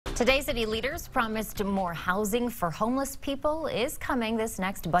Today, city leaders promised more housing for homeless people is coming this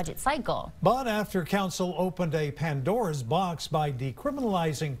next budget cycle. But after council opened a Pandora's box by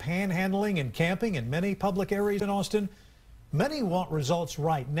decriminalizing panhandling and camping in many public areas in Austin, many want results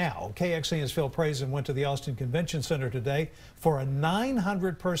right now. KXAN's Phil Prazen went to the Austin Convention Center today for a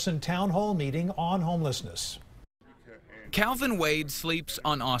 900-person town hall meeting on homelessness. Calvin Wade sleeps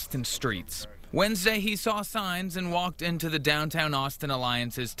on Austin streets. Wednesday, he saw signs and walked into the Downtown Austin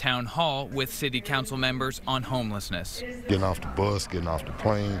Alliance's town hall with city council members on homelessness. Getting off the bus, getting off the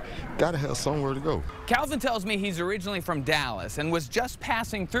plane, gotta have somewhere to go. Calvin tells me he's originally from Dallas and was just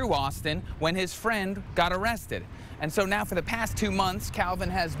passing through Austin when his friend got arrested. And so now for the past 2 months, Calvin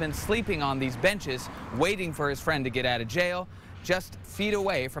has been sleeping on these benches, waiting for his friend to get out of jail, just feet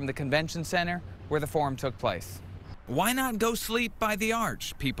away from the convention center where the forum took place. Why not go sleep by the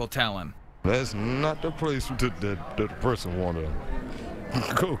arch, people tell him. That's not the place that the person wanted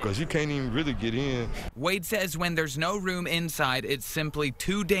to go, because you can't even really get in. Wade says when there's no room inside, it's simply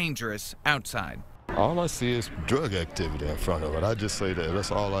too dangerous outside. All I see is drug activity in front of it. I just say that.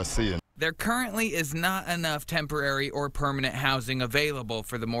 That's all I see. There currently is not enough temporary or permanent housing available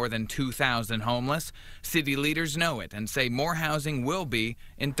for the more than 2,000 homeless. City leaders know it and say more housing will be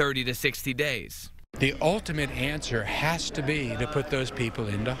in 30 to 60 days. The ultimate answer has to be to put those people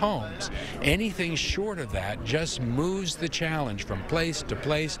into homes. Anything short of that just moves the challenge from place to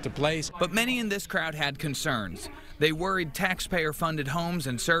place to place. But many in this crowd had concerns. They worried taxpayer-funded homes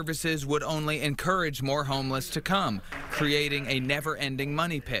and services would only encourage more homeless to come, creating a never-ending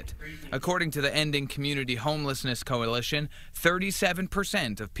money pit. According to the Ending Community Homelessness Coalition,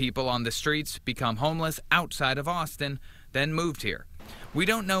 37% of people on the streets become homeless outside of Austin, then moved here. We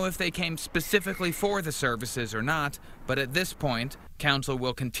don't know if they came specifically for the services or not, but at this point, council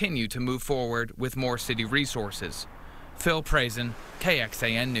will continue to move forward with more city resources. Phil Prazen,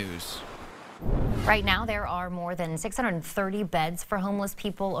 KXAN News. Right now, there are more than 630 beds for homeless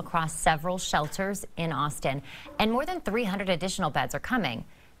people across several shelters in Austin, and more than 300 additional beds are coming.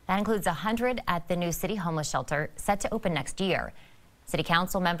 That includes 100 at the new city homeless shelter set to open next year. City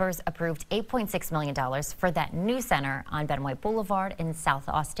council members approved $8.6 million for that new center on Ben White Boulevard in South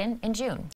Austin in June.